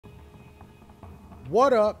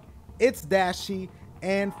What up? It's Dashie,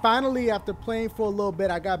 and finally, after playing for a little bit,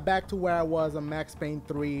 I got back to where I was on Max Payne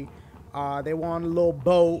 3. They were on a little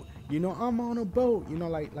boat. You know, I'm on a boat. You know,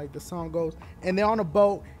 like the song goes. And they're on a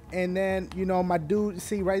boat, and then, you know, my dude,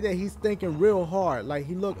 see right there, he's thinking real hard. Like,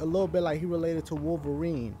 he looked a little bit like he related to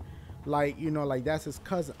Wolverine. Like, you know, like that's his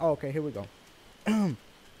cousin. Oh, okay, here we go.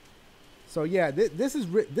 So yeah, this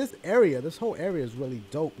whole area is really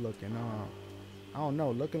dope looking. I don't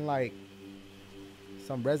know, looking like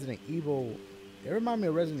some Resident Evil. It reminds me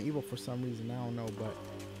of Resident Evil for some reason. I don't know, but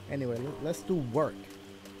anyway, let's do work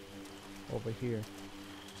over here.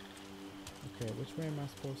 Okay, which way am I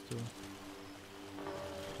supposed to?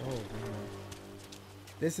 Oh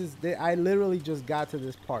man, I literally just got to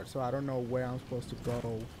this part, so I don't know where I'm supposed to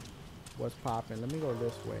go. What's popping? Let me go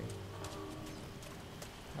this way.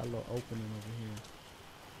 Got a little opening over here.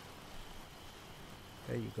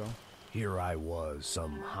 There you go. Here I was,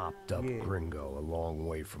 some hopped-up gringo a long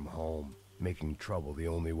way from home, making trouble the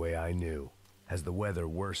only way I knew. As the weather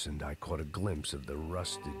worsened, I caught a glimpse of the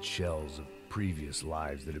rusted shells of previous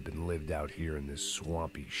lives that had been lived out here in this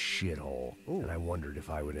swampy shithole, and I wondered if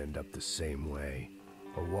I would end up the same way,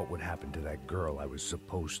 or what would happen to that girl I was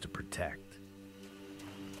supposed to protect.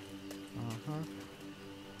 Uh-huh.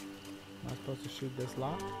 Am I supposed to shoot this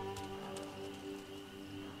lock?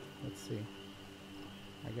 Let's see.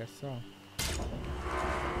 I guess so. If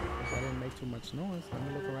I didn't make too much noise, let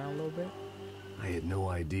me look around a little bit. I had no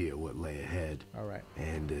idea what lay ahead. All right.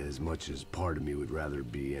 And as much as part of me would rather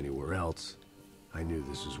be anywhere else, I knew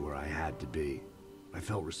this was where I had to be. I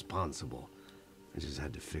felt responsible. I just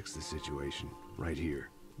had to fix the situation right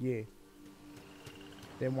here. Yeah.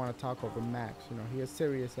 Didn't want to talk over Max. You know, he a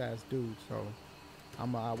serious ass dude, so I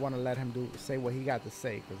want to let him say what he got to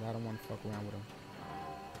say, because I don't want to fuck around with him.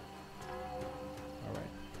 All right.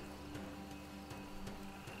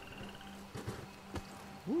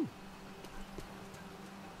 Woo.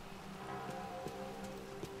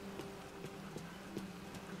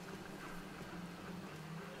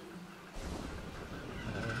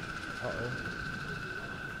 Uh-oh.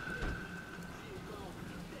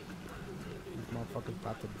 These motherfuckers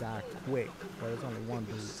about to die quick. Well, there's only one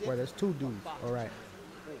dude. Well, there's two dudes. All right.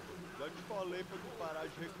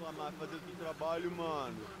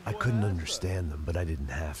 I couldn't understand them, but I didn't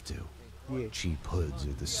have to. Yeah. Cheap hoods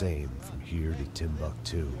are the same from here to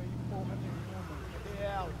Timbuktu.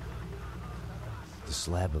 The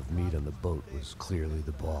slab of meat on the boat was clearly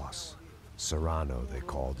the boss. Serrano, they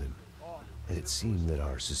called him. And it seemed that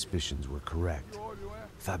our suspicions were correct.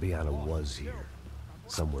 Fabiana was here,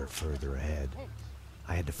 somewhere further ahead.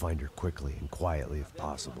 I had to find her quickly and quietly if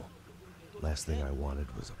possible. Last thing I wanted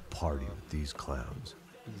was a party with these clowns.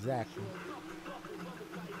 Exactly.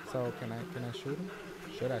 So can I shoot him?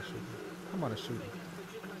 Should I shoot him? I'm gonna shoot him.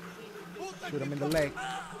 Shoot him in the leg.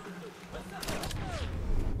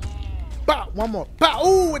 Bow! One more. Bow!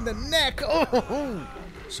 Ooh, in the neck. Oh.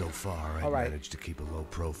 So far, I managed to keep a low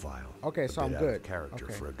profile. Okay, so I'm good. Out of character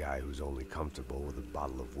for a guy who's only comfortable with a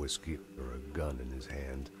bottle of whiskey or a gun in his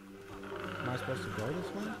hand. Am I supposed to go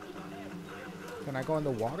this way? Can I go in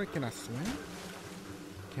the water? Can I swim?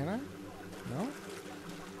 Can I? No?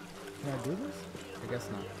 Can I do this? I guess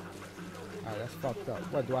not. Alright, that's fucked up.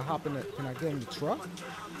 What, do I hop in the... Can I get in the truck?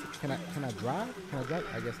 Can I drive? Can I drive?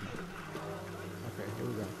 I guess not. Okay, here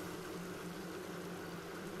we go.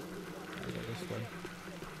 I go this way.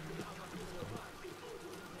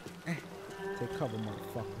 Take cover,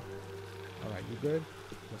 motherfucker. Alright, you good?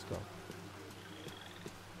 Let's go.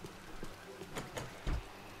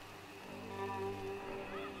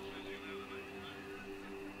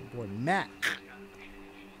 Boy, Mac.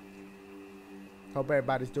 Hope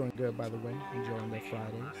everybody's doing good, by the way. Enjoying their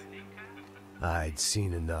Fridays. I'd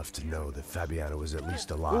seen enough to know that Fabiana was at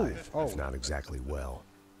least alive, if not exactly well.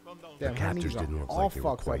 Damn, the captors didn't look like they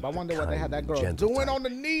were quite I wonder what they had that girl doing doing on the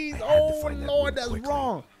knees. Oh, Lord, that's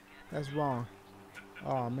wrong. That's wrong.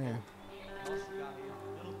 Oh, man.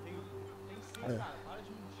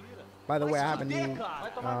 By the way, I have a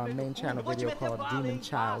new main channel video called Demon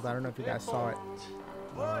Child. I don't know if you guys saw it.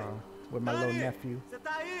 With my little nephew.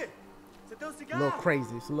 A little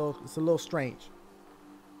crazy. It's a little strange.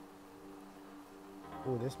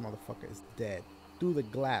 Oh, this motherfucker is dead. Through the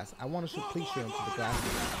glass. I want to shoot, please shoot him through the glass.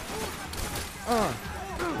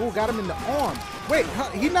 Oh, got him in the arm. Wait,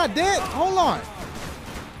 he not dead? Hold on.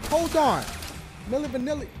 Hold on. Milli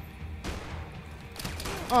Vanilli.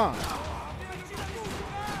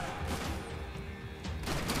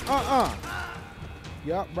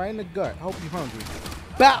 Yup, right in the gut. Hope you hungry.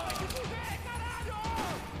 Bow!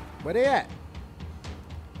 Where they at?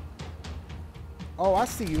 Oh, I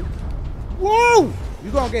see you. Whoa!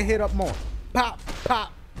 You gonna get hit up more. pop,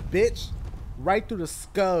 pop, bitch. Right through the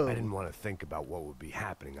skull. I didn't want to think about what would be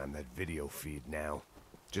happening on that video feed now.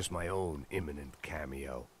 Just my own imminent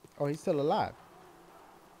cameo. Oh, he's still alive.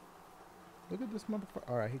 Look at this motherfucker.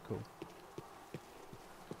 All right, he cool.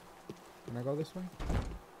 Can I go this way?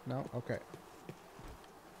 No? Okay.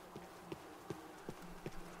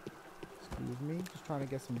 Excuse me. Just trying to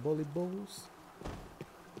get some bully bulls.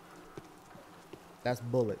 That's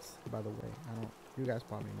bullets, by the way. I don't... You guys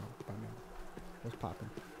probably know by now. What's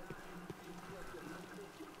popping?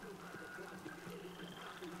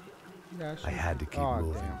 I had to keep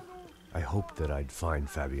moving. Damn. I hoped that I'd find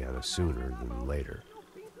Fabiana sooner than later,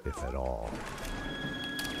 if at all.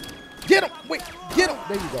 Get him! Wait, get him!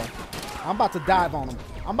 There you go. I'm about to dive on him.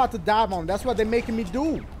 I'm about to dive on him. That's what they're making me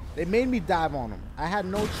do. They made me dive on him. I had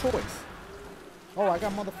no choice. Oh, I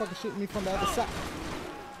got motherfuckers shooting me from the other side.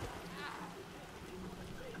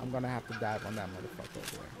 I'm gonna have to dive on that motherfucker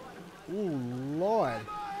over there. Ooh, Lord.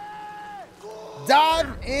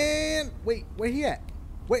 Dive in. Wait, where he at?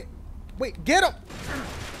 Wait, get him!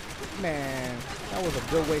 Man, that was a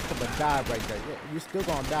good waste of a dive right there. Yeah, you're still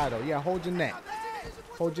gonna die though. Yeah, hold your neck.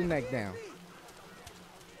 Hold your neck down.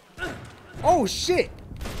 Oh shit!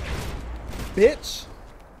 Bitch!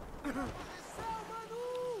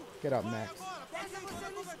 Get up, Max.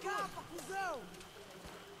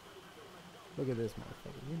 Look at this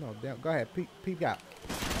motherfucker. You know, damn. Go ahead, peep out.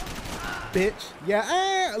 Bitch.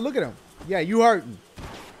 Yeah, look at him. Yeah, you hurting.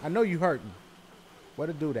 I know you hurting. Where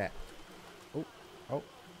to do that? Oh.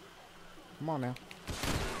 Come on now.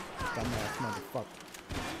 Dumbass motherfucker.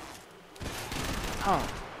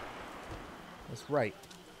 That's right.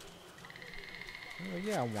 Oh,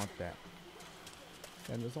 yeah, I want that.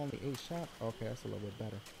 And there's only 8 shots. Okay, that's a little bit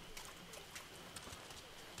better.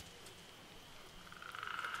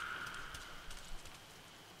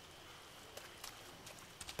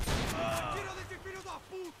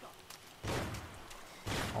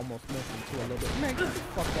 Almost missed him too a little bit. Man, get the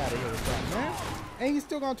fuck out of here with that, man. And he's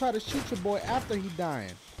still gonna try to shoot your boy after he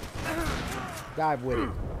dying. Dive with it.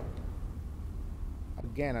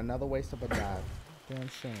 Again, another waste of a dive. Damn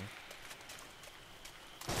shame.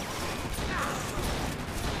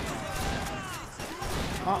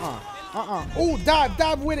 Oh,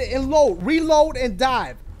 dive with it and load. Reload and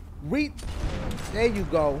dive. There you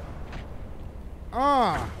go.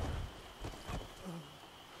 All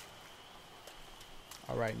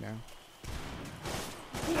right now.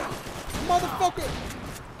 Motherfucker.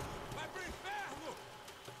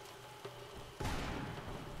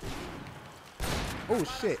 Oh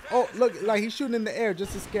shit. Oh, look, like he's shooting in the air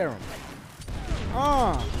just to scare him.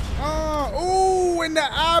 Oh, in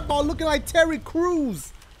the eyeball, looking like Terry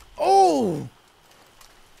Crews. Oh,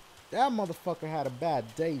 that motherfucker had a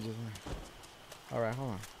bad day just now. All right,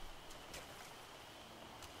 hold on.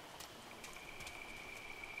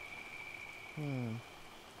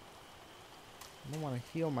 I don't want to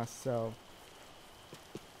heal myself.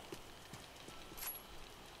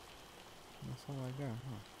 Something like that,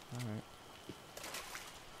 huh? All right.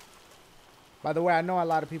 By the way, I know a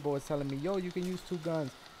lot of people were telling me, yo, you can use 2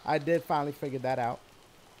 guns. I did finally figure that out.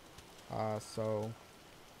 So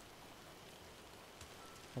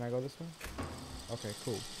can I go this way? Okay,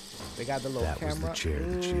 cool. They got the little camera. Was the chair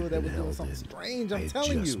that she had been held something in. strange. I'm I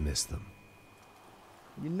telling you. just missed them.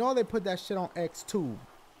 You know they put that shit on X2.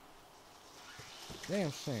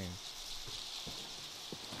 Damn shame.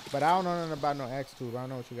 But I don't know nothing about no X2. I don't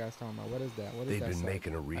know what you guys talking about. What is that? What is that? They'd been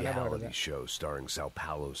making a reality show starring Sao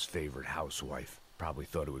Paulo's favorite housewife. Probably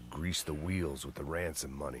thought it would grease the wheels with the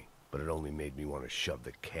ransom money, but it only made me want to shove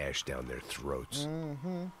the cash down their throats.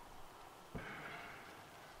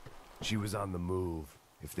 She was on the move.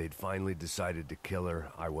 If they'd finally decided to kill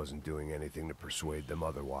her, I wasn't doing anything to persuade them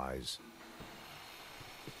otherwise.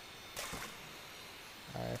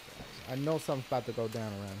 I know something's about to go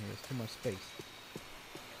down around here. There's too much space.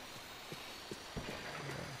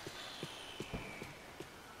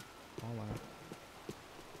 Hold on.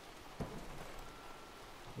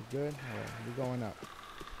 You good? Alright, we're going up.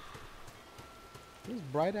 This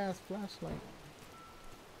bright ass flashlight.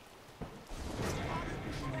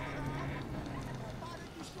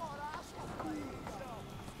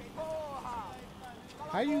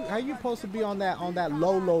 How you supposed to be on that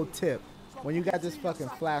low tip when you got this fucking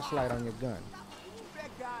flashlight on your gun?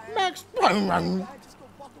 Max.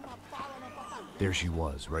 There she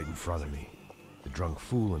was, right in front of me. The drunk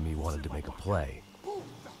fool in me wanted to make a play.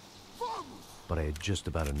 But I had just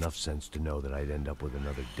about enough sense to know that I'd end up with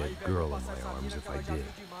another dead girl in my arms if I did.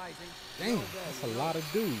 Damn, that's a lot of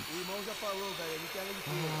dudes.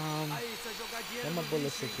 What's my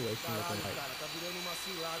bullet situation looking like?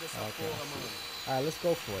 Okay, alright, let's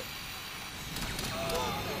go for it.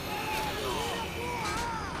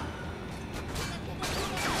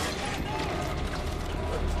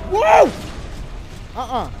 Whoa!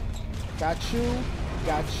 Got you.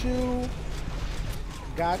 Got you.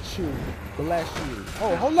 Got you. Bless you.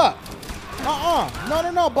 Oh, hold up. No,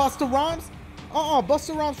 no, no, Buster Rhymes.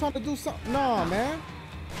 Buster Rhymes trying to do something. Nah, man.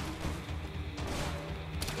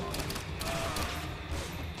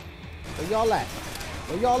 Where y'all at?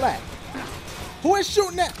 Where y'all at? Who is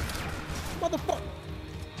shooting that? Motherfucker.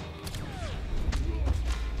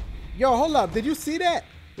 Yo, hold up. Did you see that?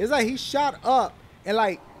 It's like he shot up and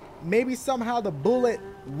like maybe somehow the bullet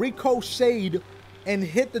ricocheted and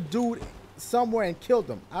hit the dude somewhere and killed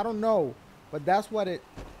him. I don't know. But that's what it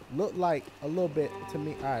looked like a little bit to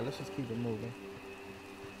me. All right, let's just keep it moving.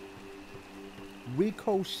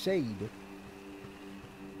 Ricocheted.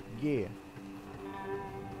 Yeah.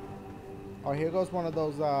 Oh, here goes one of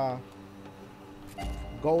those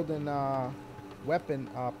golden weapon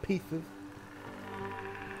pieces.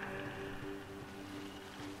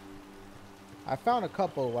 I found a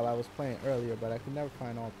couple while I was playing earlier, but I could never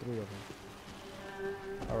find all 3 of them.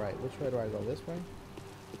 Alright, which way do I go? This way?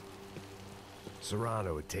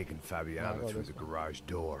 Serrano had taken Fabiano through the garage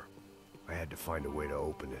door. I had to find a way to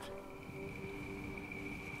open it.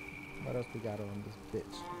 What else we got on this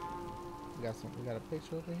bitch? We got a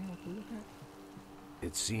picture over here to look at?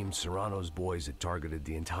 It seems Serrano's boys had targeted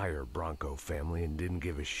the entire Bronco family and didn't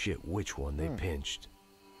give a shit which one they pinched.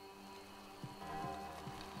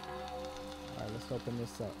 Alright, let's open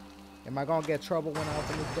this up. Am I gonna get trouble when I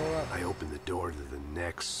open this door up? I opened the door to the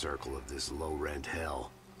next circle of this low-rent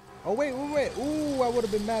hell. Oh, wait. Ooh, I would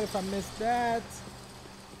have been mad if I missed that.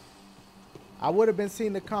 I would have been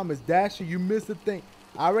seeing the comments. Dashie, you missed the thing.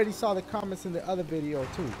 I already saw the comments in the other video,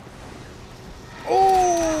 too.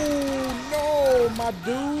 Oh, no, my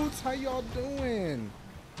dudes. How y'all doing?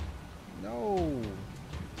 No.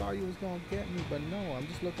 Thought you was gonna get me, but no. I'm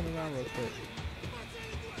just looking around real quick.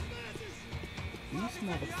 These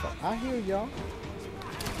motherfuckers. I hear y'all.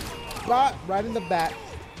 Right in the back.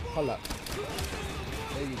 Hold up.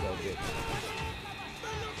 There you go, bitch.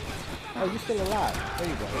 Oh, you still alive. There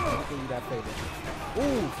you go. I'll give you that favor.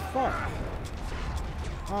 Ooh, fuck.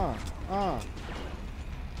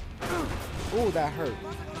 Ooh, that hurt.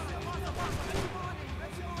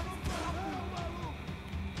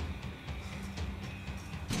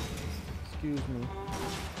 Excuse me.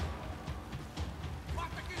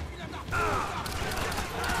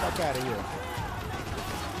 Fuck out of here.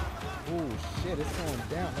 Ooh, shit, it's going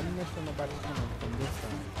down. Let me make sure nobody's coming from this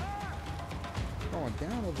side. It's going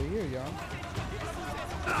down over here, y'all.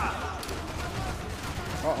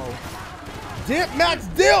 Uh-oh. Dip, Max,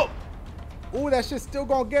 dip! Ooh, that shit's still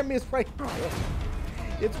gonna get me. It's right there.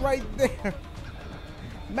 It's right there.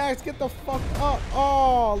 Max, get the fuck up.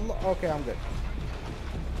 Oh, okay, I'm good.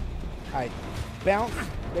 All right, bounce.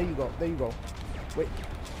 There you go. There you go. Wait.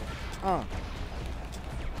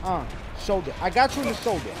 Shoulder. I got you in the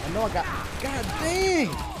shoulder. I know I got. God dang.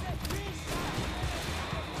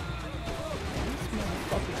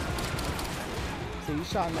 See, you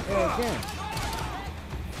shot in the air again.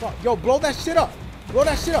 Fuck. Yo, blow that shit up. Blow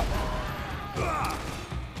that shit up.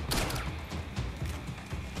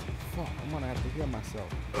 Fuck, I'm gonna have to heal myself.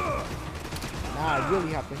 Nah, I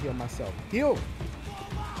really have to heal myself. Heal.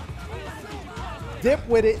 Dip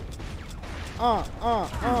with it.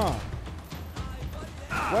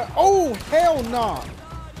 Well, oh, hell nah.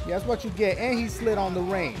 Yeah, that's what you get. And he slid on the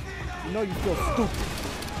rain. You know you feel stupid.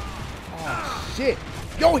 Oh, shit.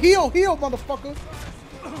 Yo, heal, motherfucker.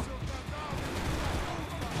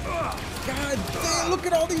 God damn, look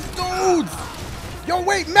at all these dudes. Yo,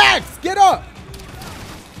 wait, Max, get up.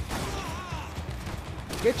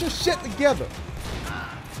 Get your shit together.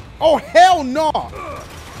 Oh, hell no.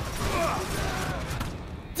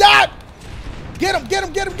 Dot. Get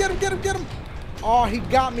him. Oh, he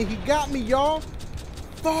got me, y'all.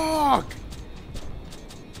 Fuck.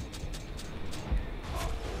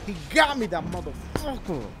 He got me, that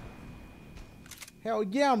motherfucker. Hell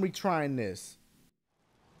yeah, I'm retrying this.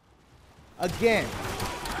 Again.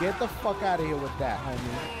 Get the fuck out of here with that, homie.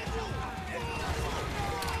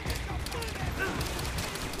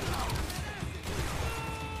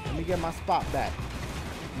 Let me get my spot back.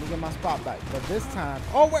 But this time...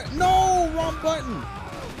 Oh, wait. No! Wrong button.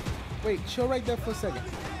 Wait, chill right there for a second.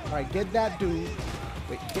 All right, get that dude.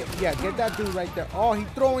 Wait, get that dude right there. Oh, he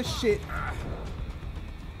throwing shit.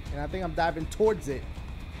 And I think I'm diving towards it.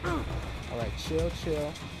 All right, chill.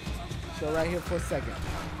 Chill right here for a second.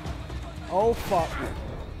 Oh, fuck.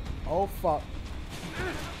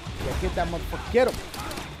 Yeah, get that motherfucker. Get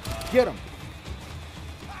him.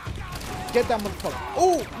 Get that motherfucker.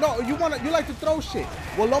 Oh, no, you like to throw shit.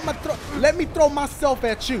 Well, let me throw myself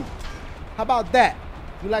at you. How about that?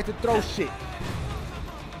 You like to throw shit.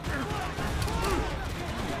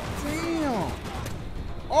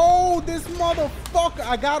 Oh, this motherfucker.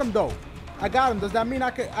 I got him though. I got him. Does that mean I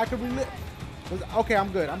could relive? Okay, I'm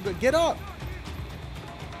good. I'm good. Get up.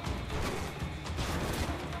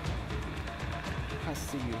 I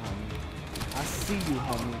see you, homie. I see you,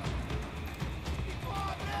 homie.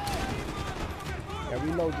 Yeah,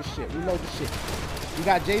 reload the shit. Reload the shit. You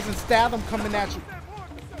got Jason Statham coming at you.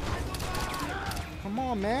 Come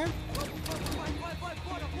on, man.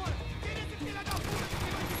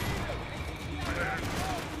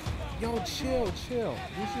 Yo, chill, chill.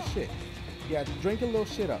 Use your shit. Yeah, drink a little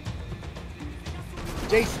shit up.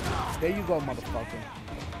 Jason. There you go, motherfucker.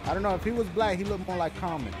 I don't know. If he was black, he looked more like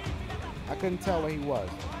Common. I couldn't tell where he was.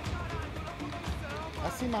 I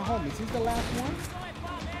see my homies. He's the last one.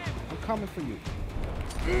 I'm coming for you.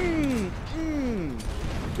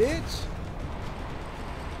 Bitch.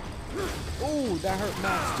 Ooh, that hurt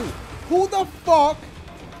Max too. Who the fuck?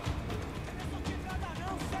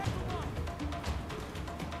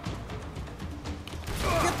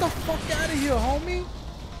 Get the fuck out of here, homie.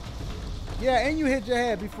 Yeah, and you hit your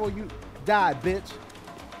head before you died, bitch.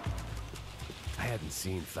 I hadn't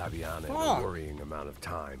seen Fabiana in a worrying amount of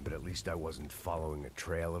time, but at least I wasn't following a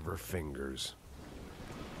trail of her fingers.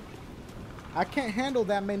 I can't handle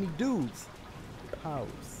that many dudes.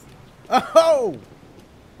 House. Oh!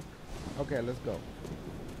 Okay, let's go.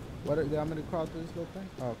 What are I'm gonna crawl through this little thing?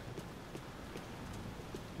 Oh, okay.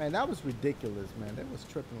 Man, that was ridiculous, man. They was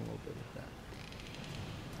tripping a little bit with that.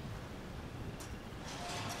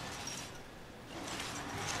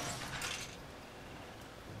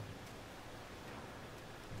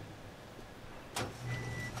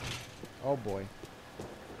 Oh boy.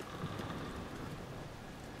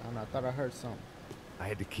 I don't know, I thought I heard something. I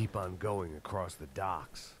had to keep on going across the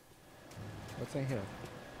docks. What's in here?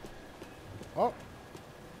 Oh.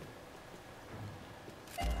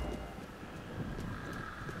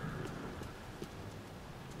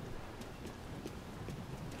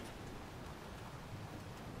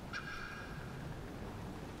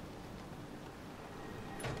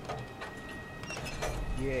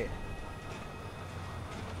 Yeah.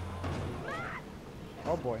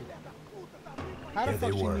 Oh boy. How the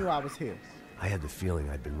fuck she knew I was here? I had the feeling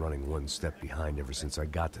I'd been running one step behind ever since I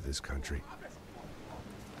got to this country.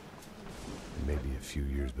 And maybe a few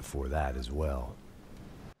years before that as well.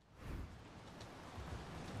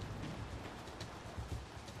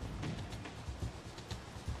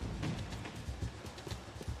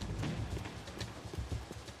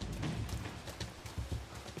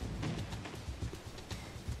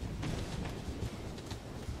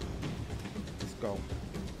 Let's go.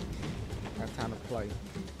 Got time to play.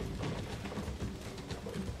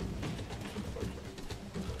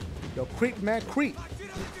 Yo, creep, man, creep.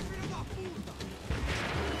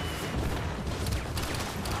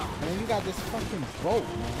 Man, you got this fucking boat,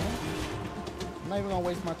 man. I'm not even gonna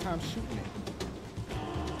waste my time shooting it.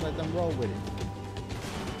 Let them roll with it.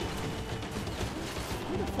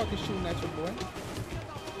 Who the fuck is shooting at your boy?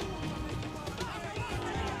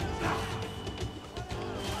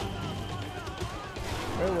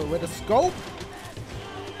 Wait, with a scope?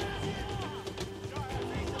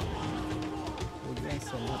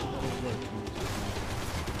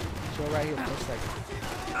 Chill right here for a second.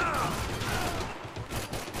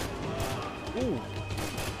 Ooh.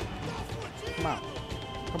 Come out.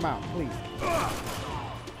 Come out, please.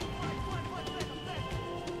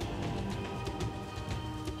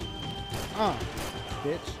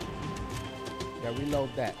 Bitch. Yeah, reload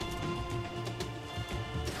that.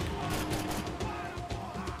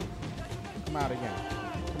 Come out again.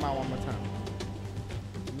 Come out one more time.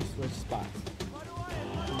 Let me switch spots.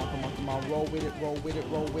 Come on, come on, come on. Roll with it, roll with it,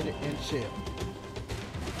 roll with it, and chill.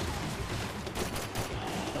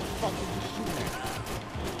 What the fuck is you shooting at?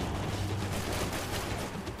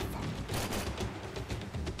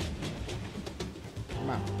 Come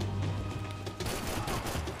out.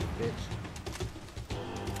 Bitch.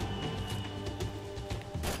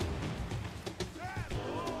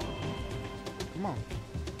 Come on.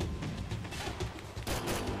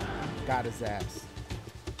 Got his ass.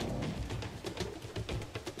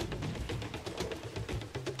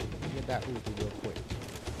 Get that Uzi real quick.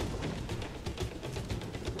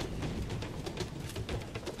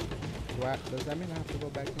 Does that mean I have to go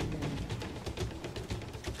back in here?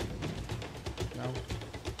 No?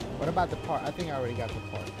 What about the part? I think I already got the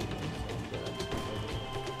part.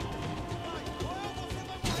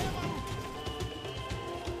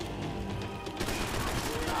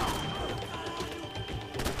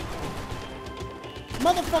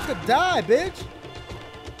 Motherfucker, die, bitch!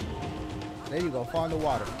 There you go, fall in the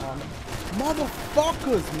water.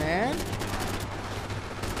 Motherfuckers, man!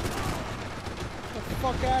 Get the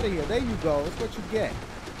fuck out of here. There you go. That's what you get.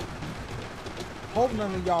 Hope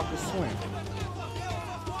none of y'all can swim.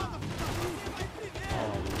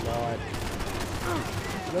 Oh, Lord.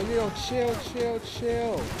 Yo, chill.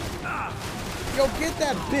 Yo, get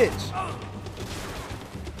that bitch.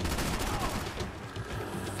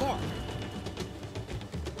 Fuck.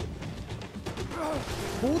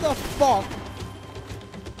 Who the fuck?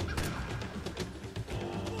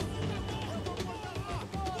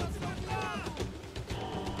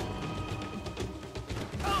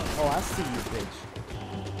 Oh, I see you, bitch.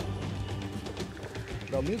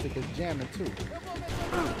 The music is jamming too.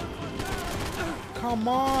 Come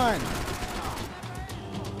on!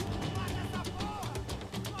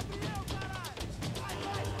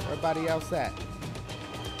 Everybody else at?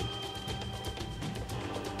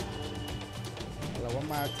 Hello, what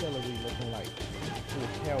my artillery looking like? Oh,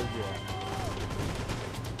 hell yeah.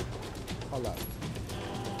 Hold up.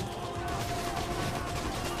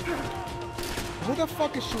 Who the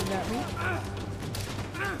fuck is shooting at me?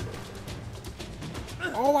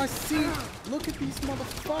 Oh, I see. Look at these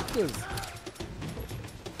motherfuckers.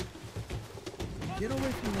 Get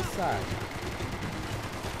away from this side.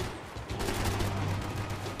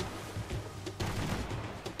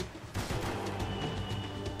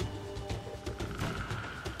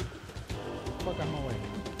 Fuck out my way.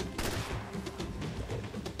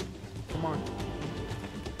 Come on.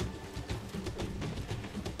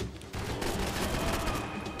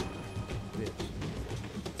 Bitch.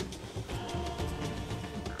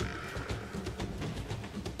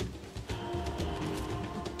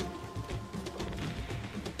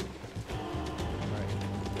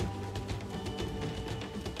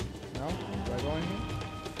 No? Do I go in here?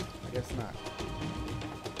 I guess not.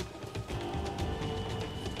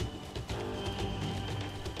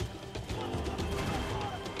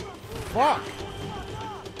 Fuck!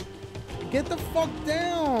 Get the fuck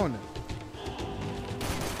down!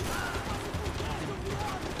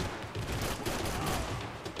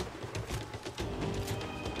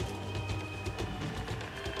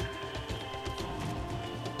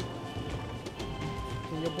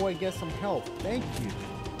 Can your boy get some help? Thank you.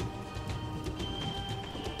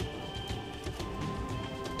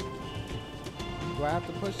 Do I have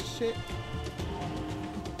to push shit?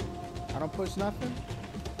 I don't push nothing?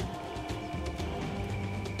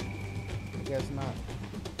 I guess not.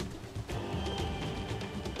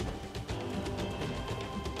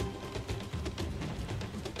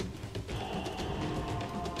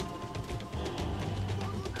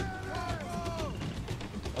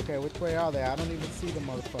 Okay, which way are they? I don't even see the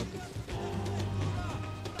motherfuckers.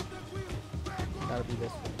 Gotta be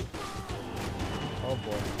this way. Oh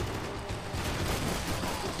boy.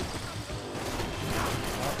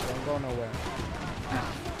 Oh, don't go nowhere.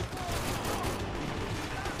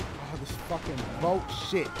 Oh, this fucking boat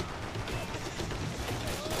shit.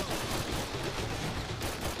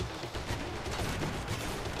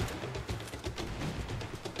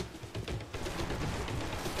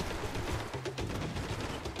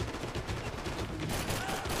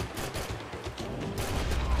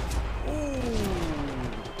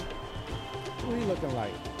 What are you looking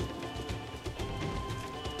like?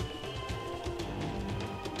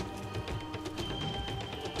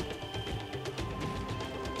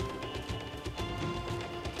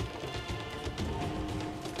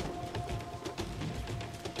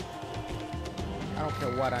 I don't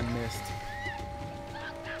care what I missed.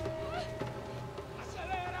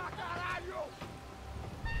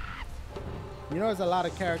 You know, there's a lot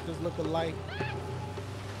of characters look alike.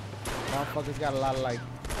 Motherfuckers got a lot of like,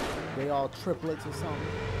 they all triplets or something,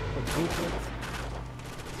 or duplets.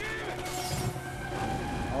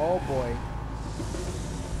 Oh boy.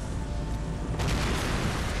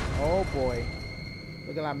 Oh boy.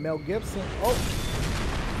 Looking like Mel Gibson. Oh.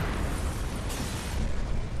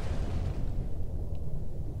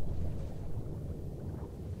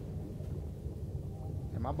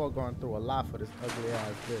 And my boy going through a lot for this ugly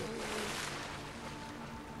ass bitch.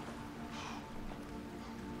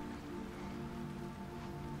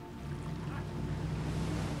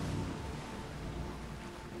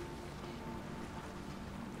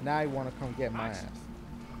 Now you want to come get my ass.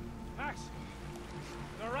 Max,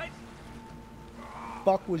 all right?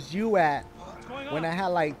 Fuck was you at when I had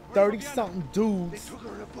like 30-something dudes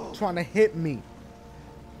trying to hit me?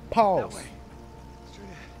 Pause.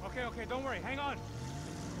 Okay, don't worry. Hang on.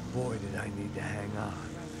 Boy, did I need to hang on.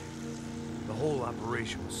 The whole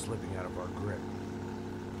operation was slipping out of our grip.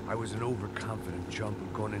 I was an overconfident chump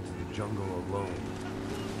who'd gone into the jungle alone.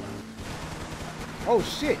 Oh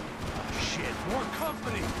shit. Shit, more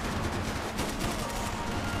company!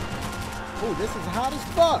 Oh, this is hot as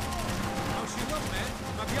fuck. How's she look, man?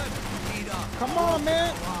 My gun. Eat up. Come on,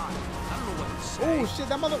 man. I don't know what to say. Oh shit,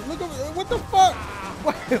 that mother, look over, what the fuck?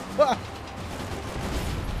 What the fuck?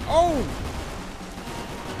 Oh!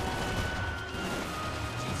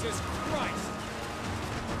 Jesus Christ!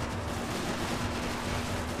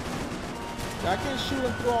 I can't shoot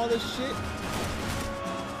him through all this shit.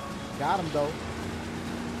 Got him though.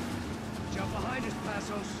 Jump behind us,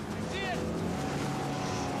 Passos. See it?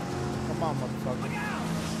 Come on, motherfucker. Look out!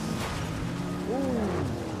 Ooh.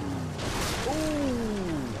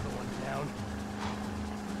 Ooh. Another one down.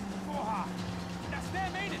 That's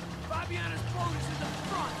them, ain't it? Fabiana's boat is in the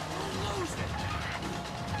front. We'll lose it.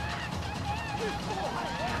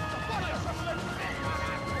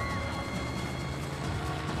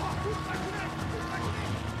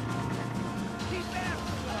 Keep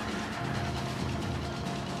after them.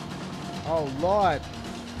 Oh Lord.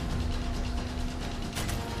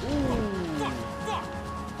 Ooh. Fuck! Fuck!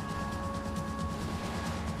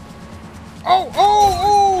 Oh, oh,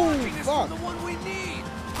 oh! This is Fuck. the one we need.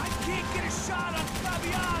 I can't get a shot on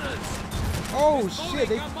Fabiana's. Oh This boat shit, ain't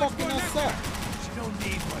they got much fucking more us than up. that. She don't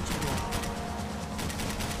need much more.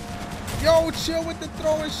 Yo, chill with the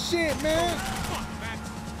throwing shit, man. Fuck, Max.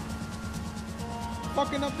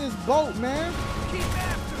 Fucking up this boat, man. Keep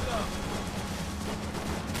after them.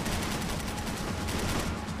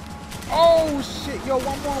 Oh shit, yo,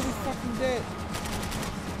 one more, we fucking dead.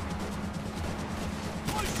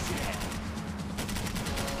 Oh shit.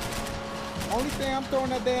 Only thing I'm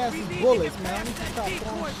throwing at their ass We is need to bullets, get man. I past need to that stop decoy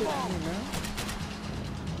throwing shit at bomb. me, man.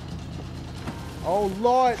 Oh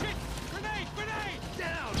Lord, Shit. Grenade! Grenade!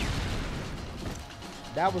 Down.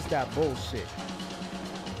 that was that bullshit.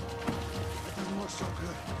 That doesn't look so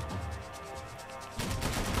good.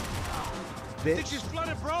 Bitch. Think she's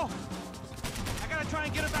flooded, bro? I gotta try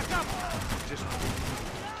and get her back up. Just love her.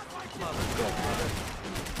 Go, brother.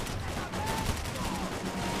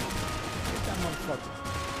 Get that motherfucker.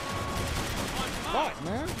 On Fuck,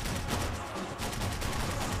 man.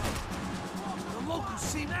 The locals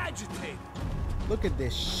seem agitated. Look at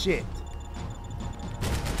this shit.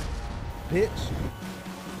 Bitch.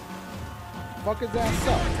 Fuck his ass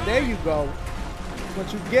up. There you go. That's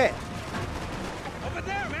what you get. Over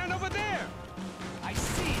there, man, over there. I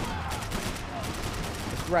see it.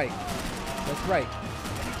 That's right. That's right.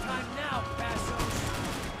 Anytime now, Passos.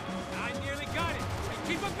 I nearly got it. Hey,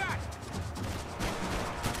 keep him back.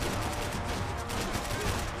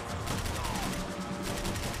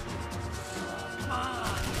 Come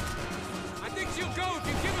on. I think she'll go if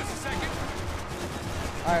you give us a second.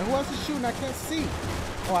 Alright, who else is shooting? I can't see.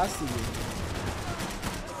 Oh, I see you.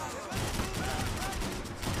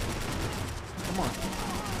 Come on.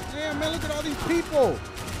 Damn, man, look at all these people.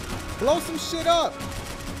 Blow some shit up.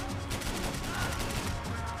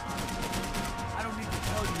 I don't need to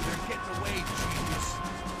tell you they're getting away, genius.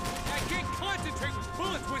 I can't concentrate with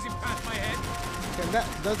bullets whizzing past my head.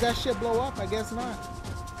 Does that shit blow up? I guess not.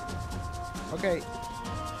 Okay.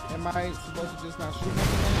 Am I supposed to just not shoot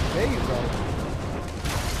nothing? There you go.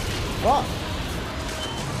 Fuck.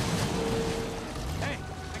 Hey,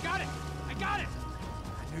 I got it. I got it.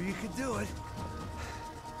 I knew you could do it.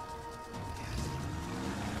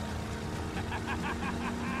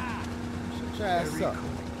 Shut your ass up.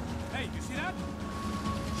 Hey, you see that?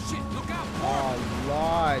 Shit, look out. Oh,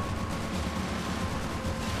 Lord.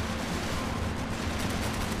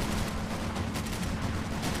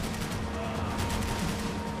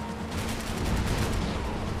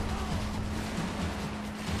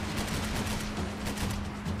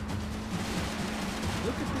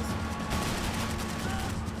 Look at this.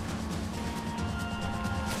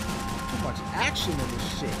 Too much action in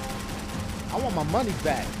this shit. I want my money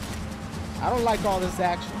back. I don't like all this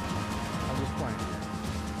action. I'm just playing.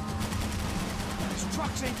 These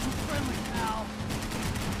trucks ain't too friendly, pal.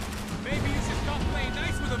 Maybe you should stop playing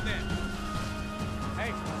nice with them then.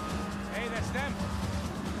 Hey, hey, that's them.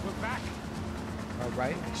 We're back. All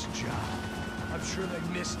right. Nice job. I'm sure they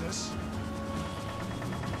missed us.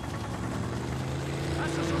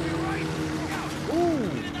 That's us on your right. Look out. Ooh.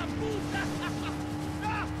 Get in that booth.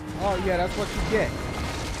 Oh yeah, that's what you get.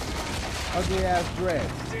 Ugly ass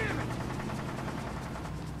dreads. Damn it.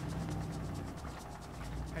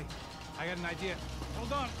 Hey, I got an idea.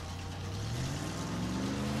 Hold on.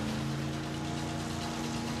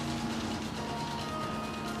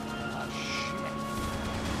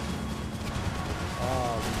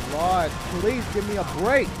 Oh Lord, please give me a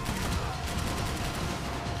break.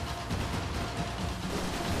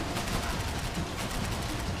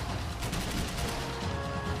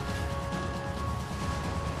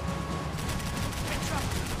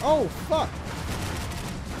 Oh fuck!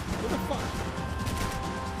 What the fuck?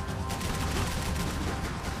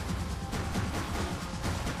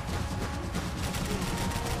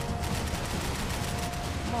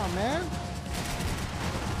 Come on, man.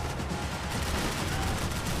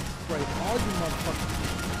 Spray all you motherfuckers.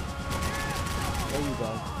 There you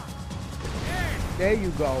go. There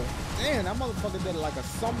you go. Damn, that motherfucker did like a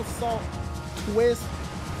somersault, twist,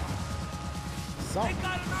 something. They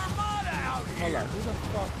got an armada out here. Hold on, who the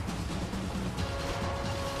fuck?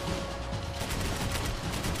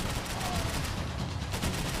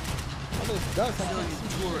 All this dust, I didn't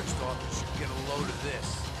see. Tourist office should get a load of this.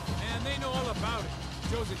 Man, they know all about it.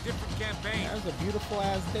 Shows a different campaign. That's a beautiful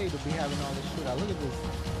ass day to be having all this shit out. Look at this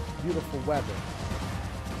beautiful weather.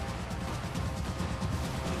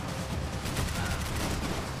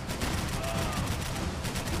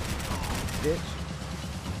 Bitch.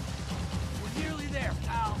 We're nearly there,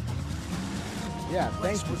 pal. Yeah,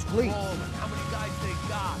 thank you, please. How many guys they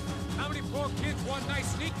got? How many poor kids want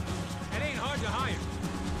nice sneakers? It ain't hard to hire.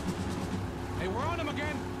 Hey, we're on them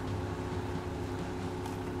again.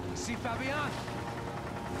 You see Fabian?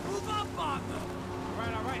 Move up on them.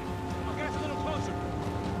 All right. I'll get us a little closer.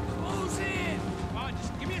 Close in. Come on,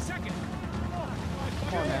 just give me a second.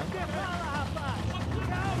 Come on now.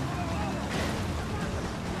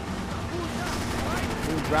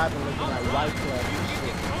 Who's driving looking like white club and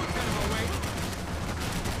shit.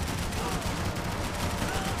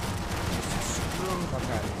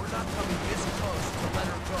 Okay. We're not coming this close to let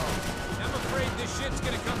her go. I'm afraid this shit's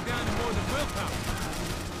gonna come down to more than willpower.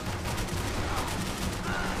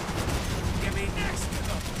 Give me next to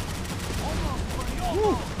them. Almost, buddy,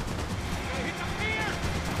 almost. Hit the pier.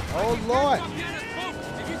 Oh Lord.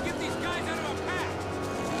 If you get these guys out of our path.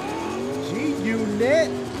 G-Unit.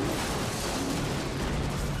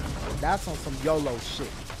 That's on some YOLO shit.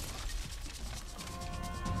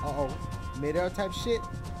 Uh-oh. Mid-air type shit?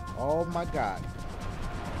 Oh my god.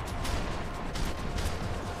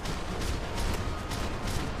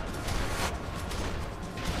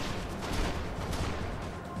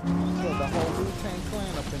 Kill the whole Wu-Tang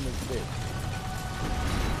Clan up in this bitch.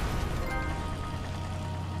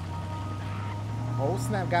 Oh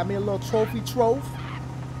snap, got me a little trophy.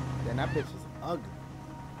 Then that bitch is ugly.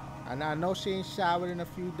 And I know she ain't showered in a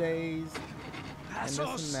few days. And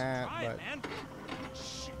this and that,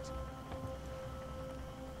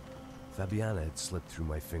 but... Fabiana had slipped through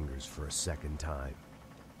my fingers for a second time.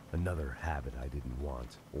 Another habit I didn't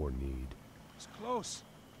want or need. It's close.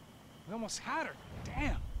 We almost had her.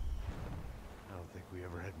 Damn. I don't think we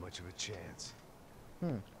ever had much of a chance.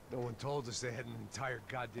 No one told us they had an entire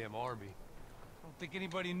goddamn army. I don't think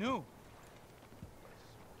anybody knew.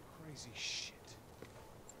 Crazy shit.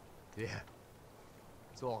 Yeah.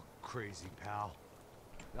 It's all crazy, pal.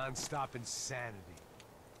 Non-stop insanity.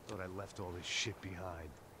 Thought I left all this shit behind.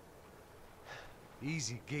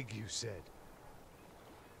 Easy gig, you said.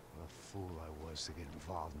 What a fool I was to get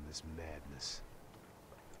involved in this madness.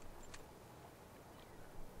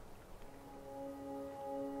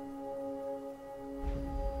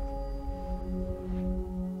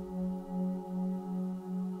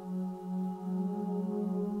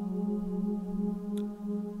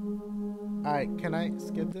 Alright, can I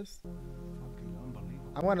skip this?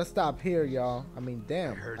 I want to stop here, y'all. I mean,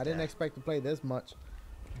 damn. I didn't expect to play this much.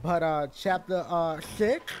 But chapter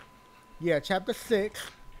 6. Yeah, chapter 6.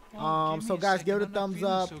 So guys, give it a thumbs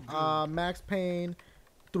up. Max Payne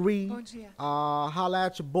 3. Holla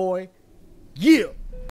at your boy. Yeah.